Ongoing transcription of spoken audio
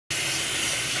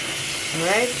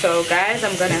Alright, so guys,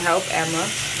 I'm gonna help Emma.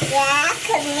 Yeah,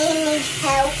 cause me needs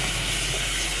help.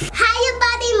 Hi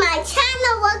everybody, my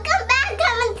channel. Welcome back,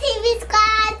 Emma TV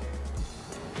Squad.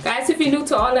 Guys, if you're new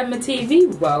to All Emma TV,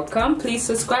 welcome. Please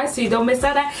subscribe so you don't miss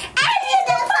out on any of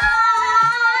the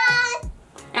fun.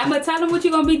 Emma, tell them what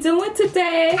you're gonna be doing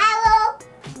today. I will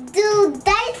do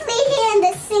Darci here in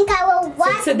the sink. I will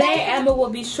wash. So today, Emma will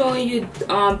be showing you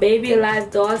Baby Alive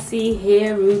Darci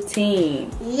hair routine.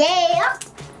 Yeah.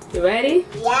 You ready?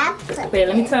 Yeah. Wait,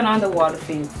 let me turn on the water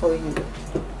for you before you do.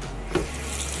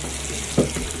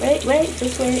 Wait,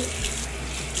 just wait.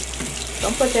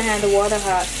 Don't put your hand in the water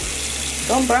hot.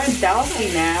 Don't burn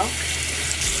Darci now.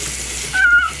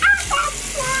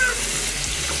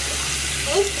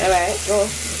 Alright, go.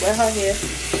 Wet her hair.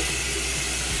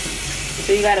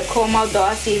 So you gotta comb out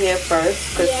Darci hair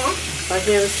first, because her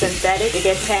hair is synthetic. It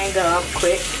gets tangled up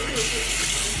quick.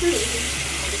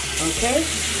 Okay?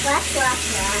 Wash.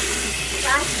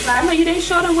 Emma, you didn't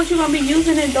show them what you're gonna be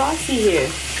using in Darci here.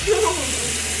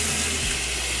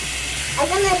 I'm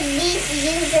gonna be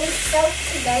using soap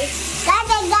today. Guys,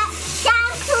 I got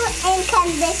shampoo and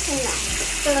conditioner.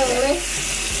 So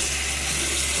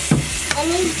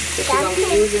You're gonna be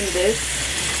using this,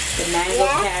 the mango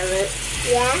carrot.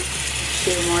 Yeah.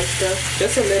 Shea moisture.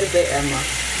 Just a little bit, Emma.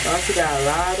 Darci got a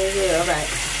lot of hair. Alright.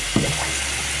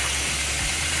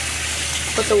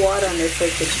 Put the water on this so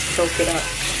it can soak it up.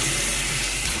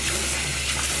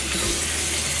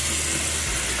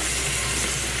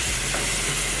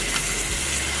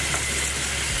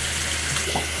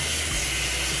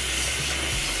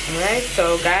 Alright,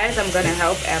 so guys, I'm gonna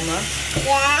help Emma.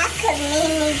 Yeah, cause me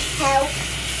needs help.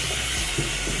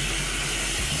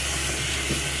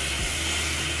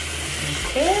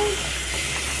 Okay.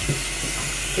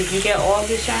 Did you get all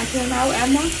the shampoo out,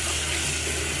 Emma?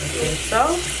 Okay,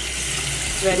 so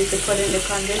ready to put in the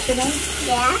conditioner?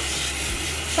 Yeah.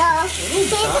 So, here's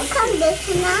the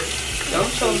conditioner.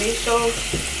 Don't show me, show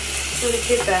to the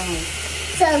kids at home.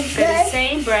 So It's good. the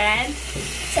same brand.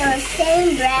 So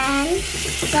same brand.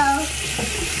 So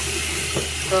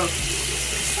Go.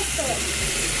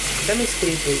 Let me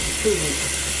squeeze it.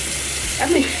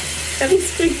 Let me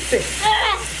squeeze it.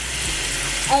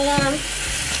 And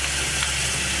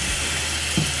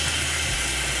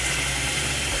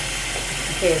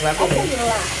Okay, rub it in.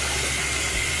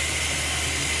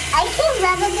 I can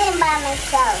rub it in by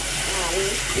myself.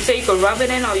 You say you can rub it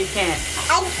in or you can't?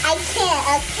 I can't,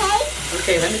 okay?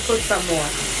 Okay, let me put some more.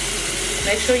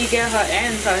 Make sure you get her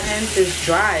ends. Her hands is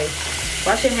dry.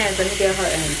 Wash your hands. Let me get her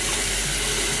ends.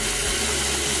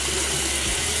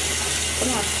 Come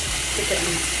on. Get the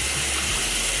ends.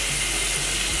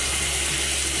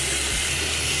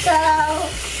 So,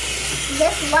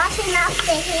 just washing off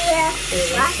the hair.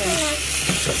 Okay, Washing it.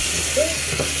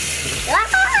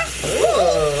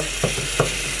 Ooh.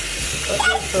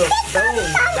 That feels so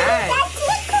nice.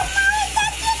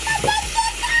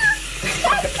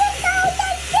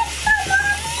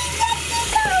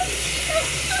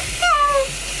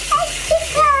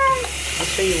 Make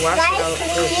sure you wash it out.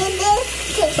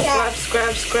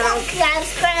 Scrub.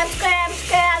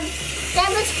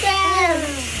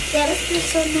 That is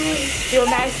so nice. Feel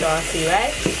nice, Darci,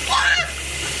 right?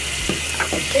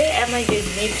 Okay, Emma, you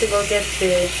need to go get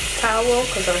the towel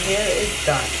because her hair is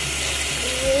done.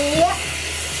 Yep.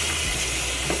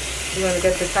 You want to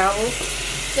get the towel?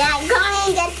 Yeah, go ahead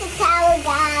and get the towel,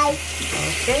 guys.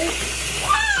 Okay.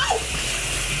 Yay!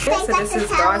 So this is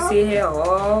Darci hair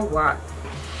all what?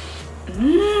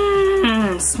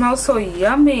 Mmm, smells so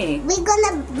yummy. We're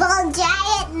gonna blow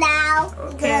dry it now.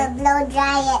 Okay. We're gonna blow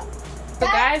dry it.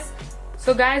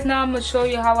 So guys, now I'm gonna show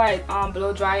you how I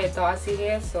blow dry a Darci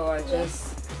hair. So I just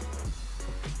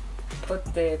put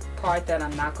the part that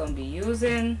I'm not gonna be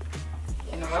using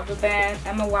in a rubber band.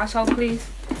 Emma, wash out please.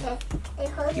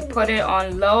 Okay. You put it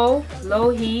on low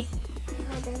heat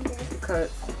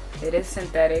because it is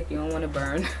synthetic. You don't want to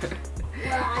burn.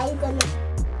 Well, I'm gonna.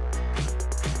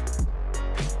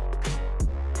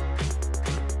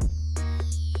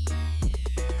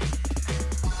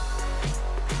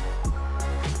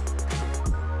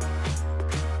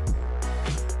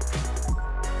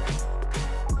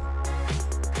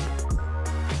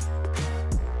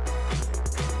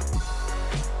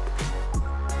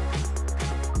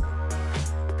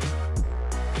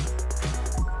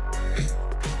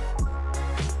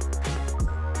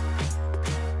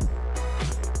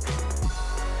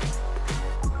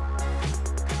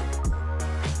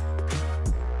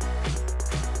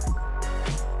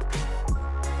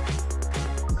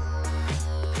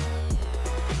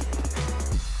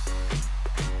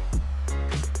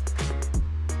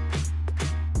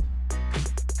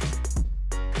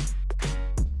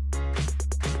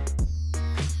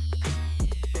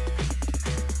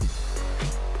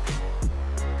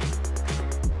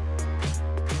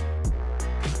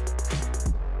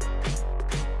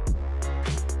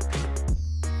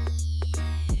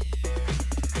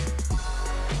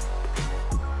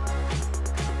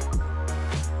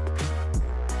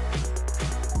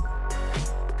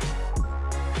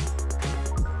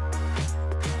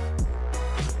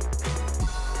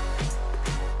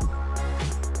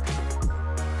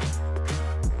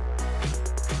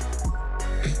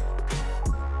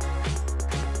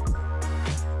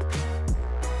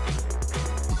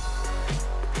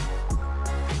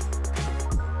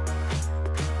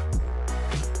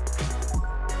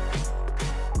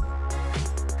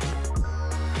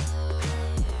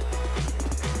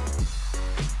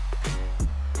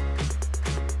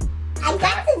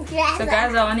 dress So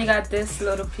guys, I only got this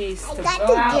little piece to got go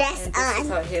the out. dress And this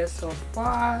is on. her hair so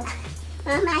far.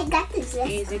 Mama, I got the dress.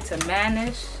 Easy to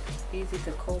manage, easy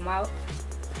to comb out.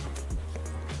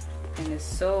 And it's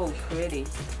so pretty.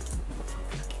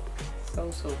 So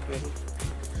pretty.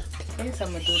 Okay, so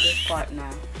I'm gonna do this part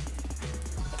now.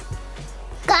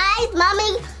 Guys,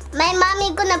 my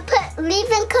mommy gonna put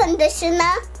leave-in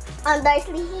conditioner on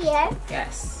Darci hair.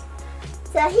 Yes.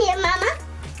 So here, Mama.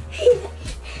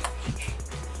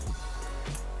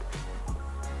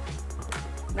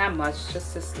 Not much,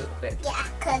 just this little bit. Yeah,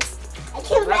 cause I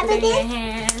can Rub rub it in your it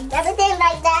hands.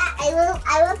 like that.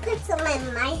 I will put some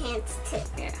in my hands too.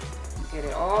 Yeah. Get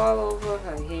it all over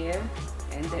her hair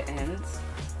and the ends.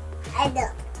 I know.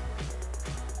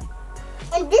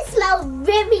 And this smells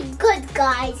very good,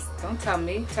 guys. Don't tell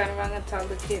me. Turn around and tell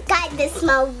the kids. Guys, this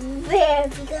smells very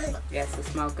good. Yes, it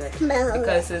smells good. Smell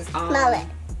because it. it's Smell it.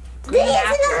 green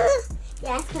apple.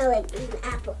 Yeah, I smell like green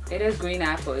apple. It is green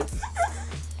apple. It's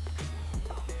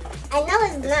I know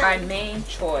it's not. my main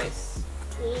choice.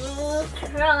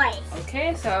 Right.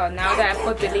 Okay, so now that I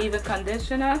put the leave-in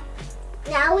conditioner,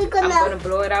 Now we're I'm gonna. gonna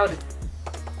blow it out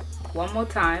one more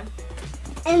time.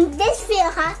 And this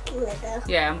feel hot little.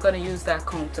 Yeah, I'm gonna use that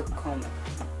comb to comb it.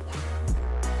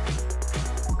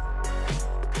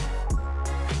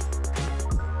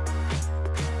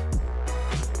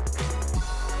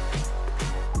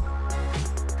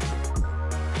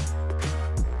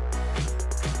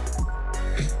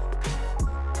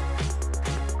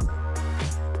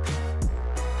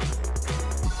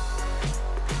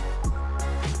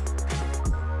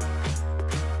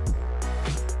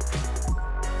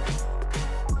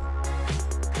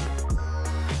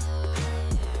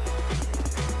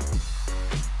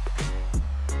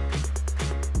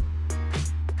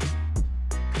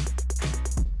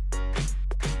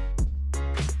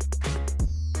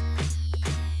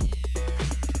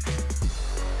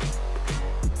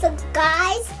 So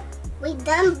guys, we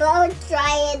done blow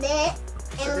drying it,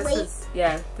 and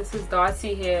So this is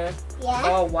Darci hair. yeah.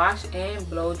 All wash and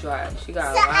blow dry. She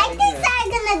got So a lot I of hair.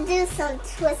 decided gonna do some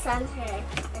twists on her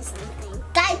or something.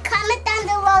 Guys, comment down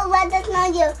below. Let us know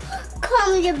you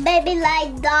comb your Baby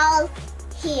Alive doll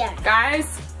hair.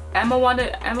 Guys, Emma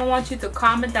wants you to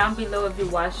comment down below if you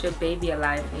wash your Baby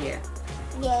Alive hair.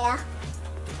 Yeah.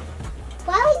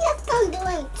 Why we just don't do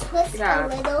a twist She a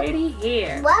got a little? pretty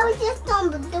hair. Why we just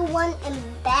don't do one in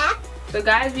back? So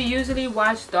guys, we usually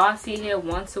wash Darci hair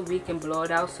once a week and blow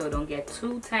it out so it don't get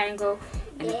too tangled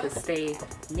and it Yeah. could stay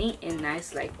neat and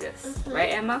nice like this. Right,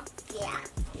 Emma? Yeah.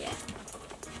 Yeah.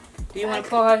 Do you want to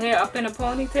pull her hair up in a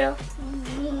ponytail?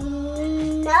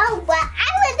 No, but I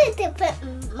wanted to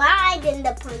put mine in the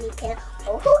ponytail.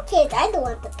 Oh, who cares? I don't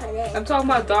want to put it. I'm talking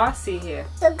about Darci hair.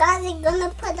 So guys, we're gonna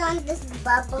put on this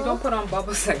bubble. You don't put on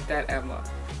bubbles like that, Emma.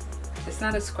 It's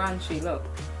not a scrunchie. Look.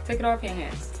 Take it off your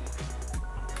hands.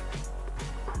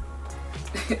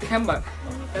 Emma,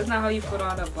 that's not how you put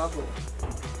on a bubble.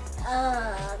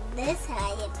 Oh, this how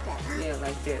you put on. Yeah,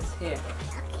 like this. Here.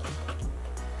 Okay.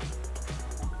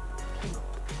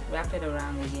 Wrap it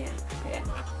around again. Yeah.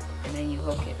 And then you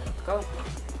hook it. Go.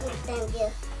 And then you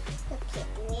hook it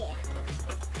there.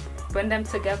 Bring them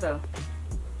together.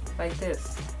 Like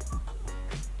this.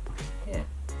 Yeah.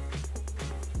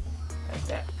 Like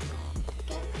that.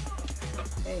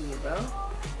 There you go.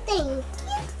 Thank you.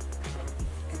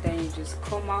 And then you just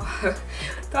comb out her.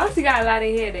 Darci got a lot of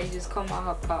hair, then you just comb out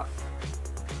her puff.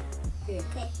 Here.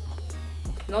 Okay.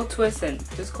 No twisting.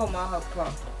 Just comb out her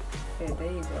puff. Here,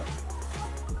 there you go.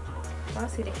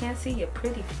 Darci, they can't see your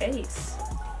pretty face.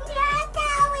 Yeah, I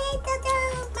can't wait to do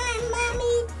my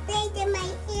mommy braiding my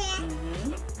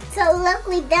hair. So look,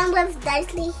 we done with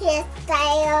Darci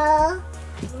hairstyle.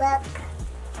 Look.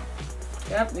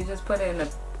 Yep, we just put it in a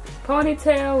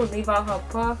ponytail. We'll leave out her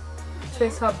puff,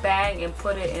 twist her bang, and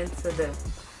put it into the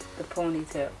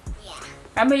ponytail. Yeah.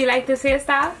 Remember, you like this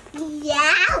hairstyle?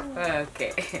 Yeah.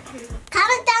 Okay.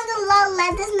 Comment down below.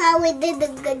 Let us know we did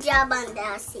a good job on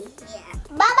Darci. Yeah.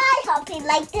 Bye-bye. Hope you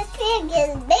like this video.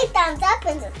 Give it a big thumbs up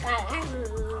and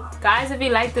subscribe. Guys, if you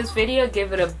like this video,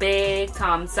 give it a big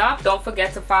thumbs up. Don't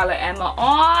forget to follow Emma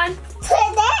on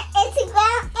Twitter,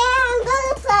 Instagram, and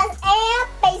Google Plus, and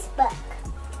Facebook.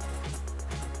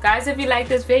 Guys, if you like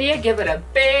this video, give it a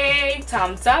big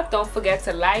thumbs up. Don't forget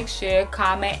to like, share,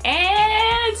 comment,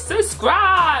 and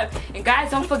subscribe. And guys,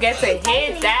 don't forget to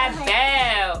hit that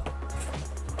bell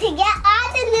to get all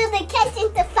the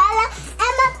notifications to follow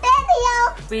Emma's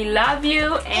video. We love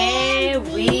you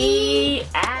and we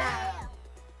out.